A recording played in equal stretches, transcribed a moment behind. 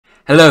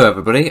Hello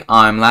everybody,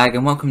 I'm Lag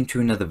and welcome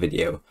to another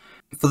video.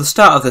 For the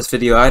start of this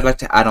video, I'd like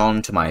to add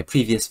on to my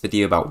previous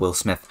video about Will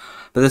Smith,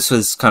 but this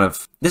is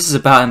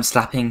about him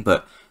slapping,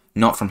 but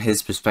not from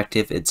his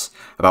perspective. It's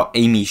about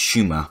Amy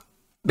Schumer.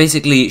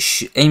 Basically,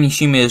 Amy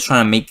Schumer is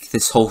trying to make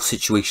this whole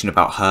situation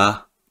about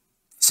her.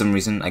 For some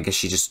reason, I guess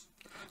she just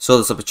saw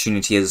this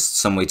opportunity as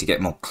some way to get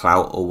more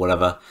clout or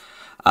whatever.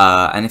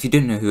 And if you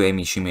don't know who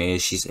Amy Schumer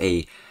is, she's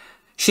a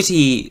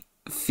shitty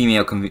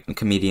female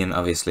comedian,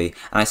 obviously,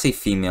 and I say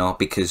female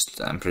because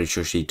I'm pretty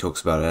sure she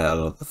talks about it a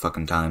lot of the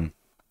fucking time.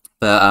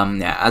 But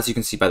yeah, as you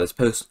can see by this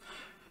post,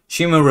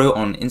 Schumer wrote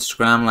on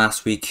Instagram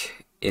last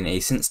week in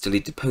a since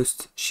deleted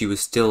post she was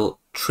still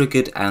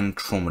triggered and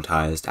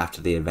traumatized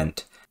after the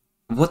event.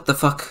 What the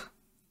fuck?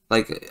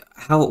 Like,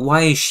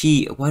 why does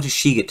she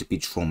get to be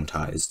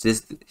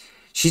traumatized?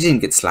 She didn't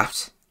get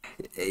slapped.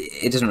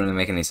 It doesn't really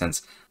make any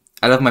sense.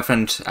 I love my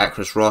friend at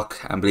Chris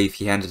Rock and believe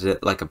he handled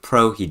it like a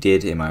pro. He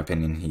did, in my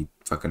opinion. He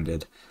fucking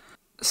did.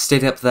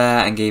 Stayed up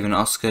there and gave an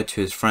Oscar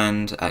to his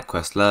friend at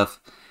Questlove.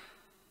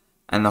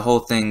 And the whole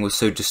thing was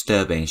so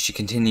disturbing. She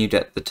continued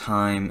at the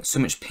time, so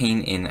much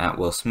pain in at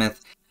Will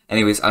Smith.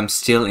 Anyways, I'm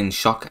still in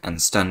shock and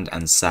stunned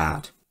and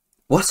sad.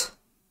 What?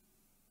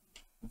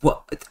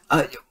 What?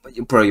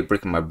 Bro, you're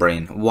breaking my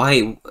brain.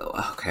 Why?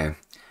 Okay.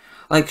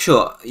 Like,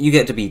 sure, you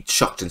get to be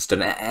shocked and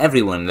stunned.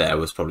 Everyone there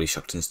was probably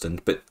shocked and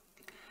stunned, but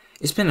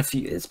it's been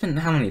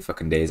how many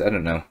fucking days? I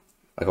don't know.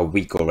 Like a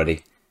week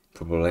already,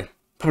 probably.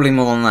 Probably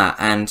more than that,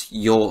 and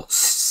you're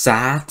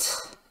sad?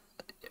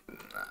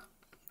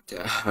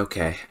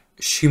 Okay.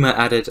 Schumer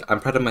added,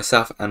 I'm proud of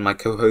myself and my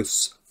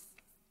co-hosts,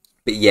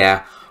 but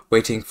yeah,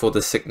 waiting for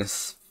the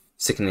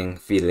sickening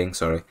feeling,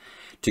 to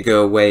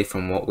go away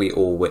from what we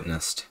all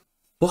witnessed.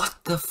 What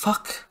the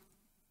fuck?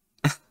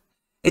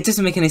 It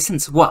doesn't make any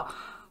sense. Why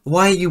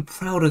are you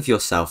proud of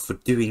yourself for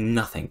doing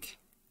nothing?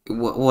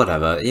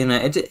 Whatever, you know,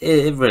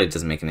 it really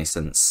doesn't make any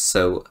sense.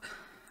 So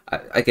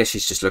I guess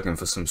she's just looking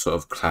for some sort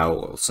of clout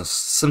or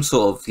some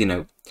sort of, you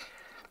know,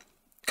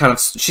 kind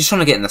of, she's trying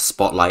to get in the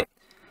spotlight.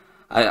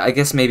 I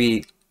guess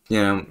maybe,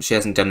 you know, she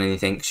hasn't done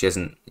anything, she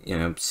hasn't, you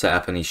know, set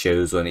up any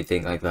shows or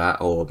anything like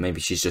that, or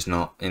maybe she's just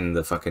not in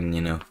the fucking,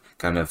 you know,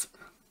 kind of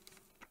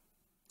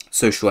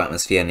social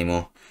atmosphere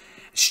anymore.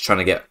 She's trying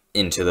to get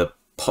into the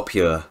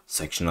popular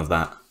section of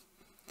that.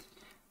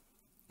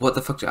 What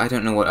the fuck? I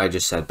don't know what I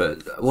just said,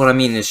 but what I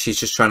mean is she's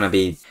just trying to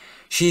be...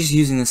 She's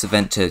using this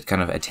event to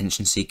kind of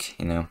attention seek,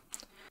 you know,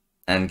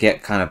 and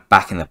get kind of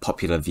back in the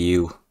popular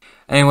view.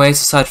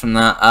 Anyways, aside from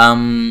that,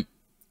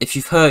 if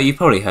you've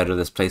probably heard of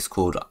this place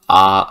called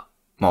called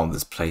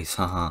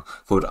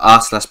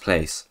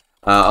r/place.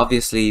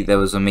 Obviously, there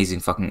was amazing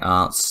fucking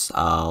arts.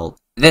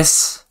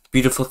 This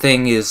beautiful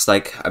thing is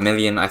like 1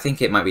 million. I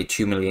think it might be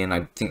 2 million.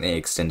 I think they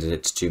extended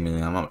it to 2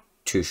 million. I'm not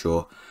too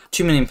sure.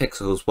 2 million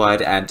pixels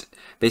wide, and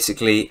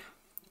basically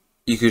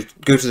you could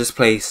go to this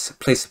place a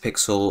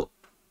pixel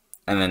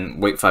and then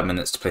wait 5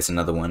 minutes to place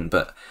another one.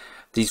 But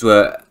these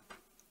were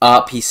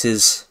art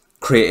pieces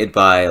created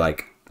by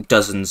like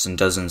dozens and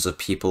dozens of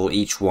people,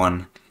 each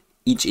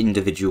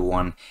individual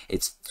one.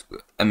 It's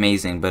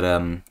amazing, but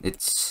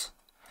it's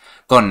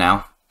gone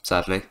now,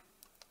 sadly.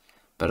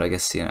 But I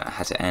guess, you know, it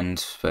had to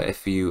end. But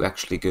if you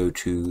actually go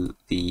to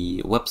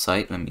the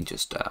website, let me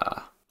just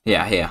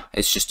yeah, here,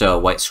 it's just a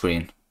white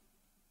screen.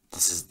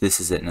 This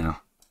is it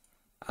now.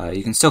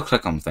 You can still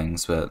click on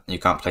things, but you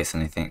can't place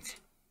anything.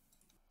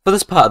 For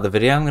this part of the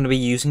video, I'm going to be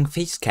using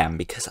Facecam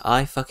because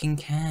I fucking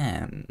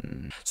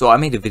can. So I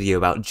made a video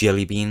about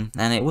Jelly Bean,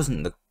 and it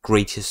wasn't the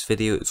greatest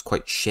video. It was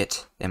quite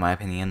shit, in my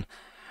opinion.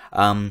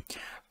 But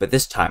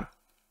this time,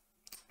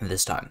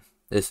 this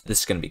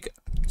is going to be good.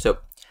 So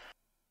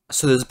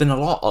there's been a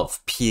lot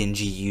of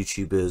PNG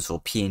YouTubers or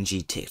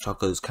PNG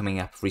TikTokers coming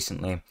up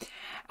recently,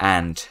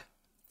 and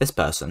this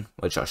person,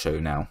 which I'll show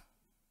you now.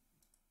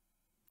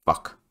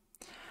 Fuck.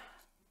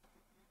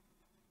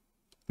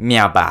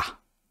 Meowbahh.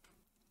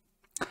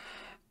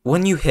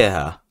 When you hear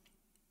her,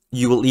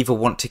 you will either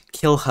want to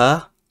kill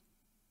her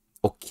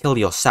or kill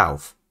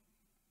yourself.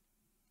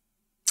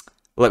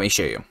 Let me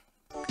show you.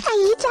 Are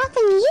you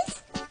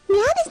Japanese?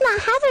 Meow does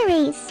not have a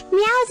race.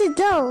 Meow is a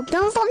doe.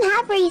 Does don't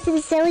have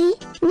races, silly.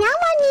 Meow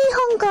wa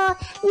Nihongo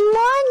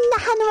mo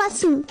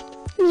hanawasu.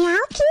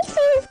 Meow, can you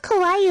say this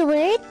kawaii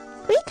word?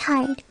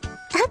 Retard.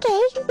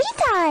 Okay,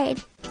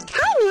 retard.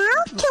 Hi,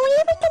 Meow. Can we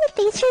ever get a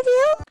face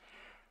review?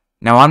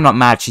 Now, I'm not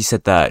mad she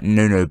said the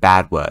no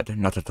bad word.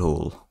 Not at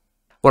all.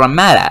 What I'm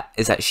mad at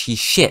is that she's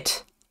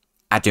shit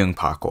at doing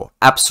parkour.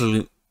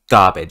 Absolute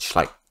garbage.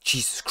 Like,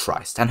 Jesus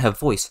Christ. And her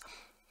voice.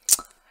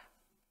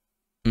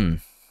 I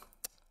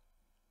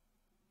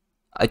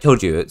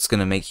told you it's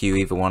gonna make you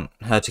either want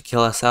her to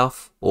kill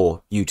herself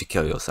or you to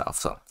kill yourself.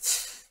 So,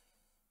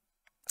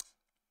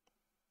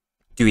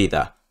 do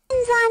either.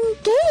 On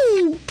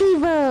gay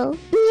people.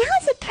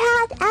 Meow's a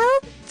proud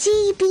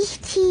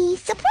LGBT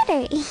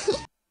supporter.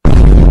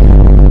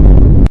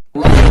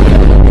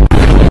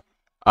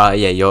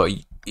 Yeah,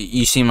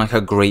 you seem like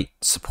a great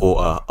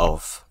supporter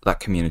of that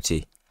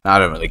community. I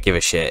don't really give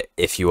a shit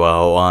if you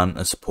are or aren't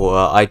a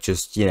supporter. I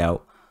just, you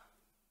know,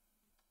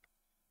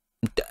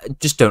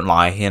 just don't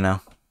lie, you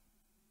know.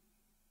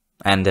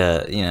 And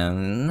that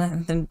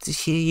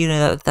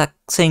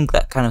saying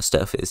that kind of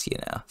stuff is,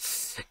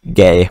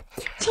 gay.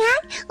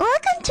 Chat,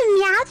 welcome to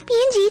Meow's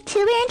PNG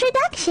tuber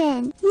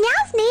introduction.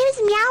 Meow's name is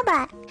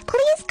Meowbahh.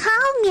 Please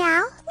call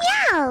Meow,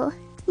 Meow.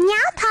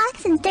 Meow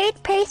talks in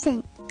third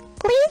person.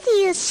 Please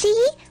use she,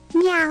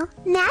 meow,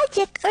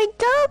 magic, or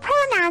dual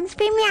pronouns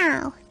for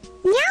Meow.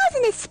 Meow is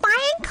an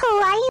aspiring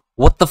kawaii.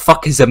 What the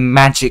fuck is a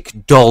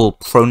magic doll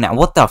pronoun?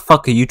 What the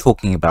fuck are you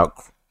talking about?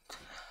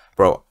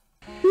 Bro.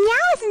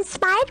 Meow is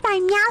inspired by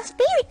Meow's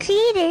favorite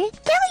creator,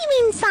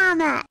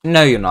 Jellybean-sama.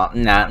 No, you're not.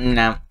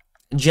 Nah.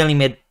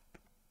 Jellymid.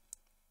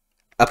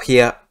 Up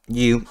here.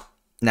 You.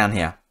 Down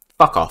here.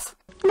 Fuck off.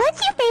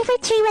 What's your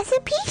favorite dream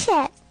SMP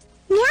ship?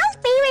 Meow's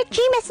favorite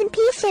dream SMP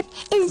ship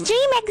is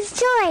Dream X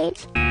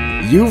George.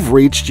 You've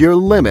reached your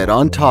limit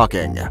on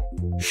talking.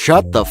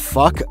 Shut the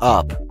fuck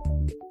up.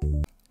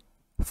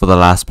 For the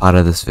last part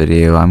of this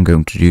video, I'm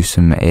going to do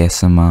some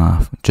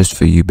ASMR just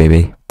for you,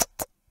 baby.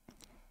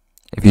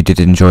 If you did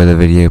enjoy the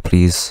video,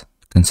 please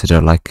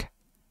consider liking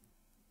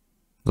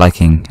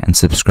and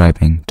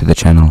subscribing to the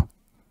channel.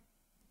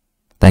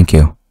 Thank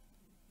you.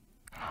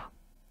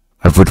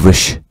 I would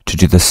wish to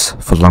do this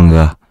for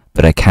longer,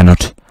 but I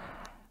cannot.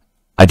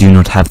 I do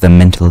not have the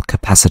mental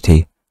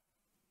capacity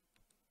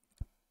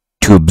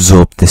to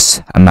absorb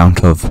this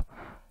amount of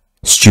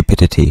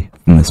stupidity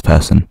from this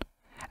person.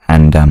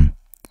 And,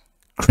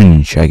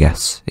 cringe, I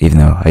guess, even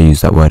though I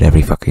use that word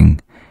every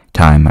fucking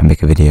time I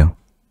make a video.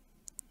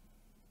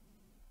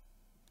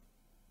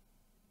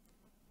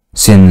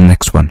 See you in the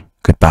next one.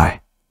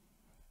 Goodbye.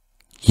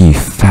 You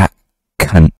fat cunt.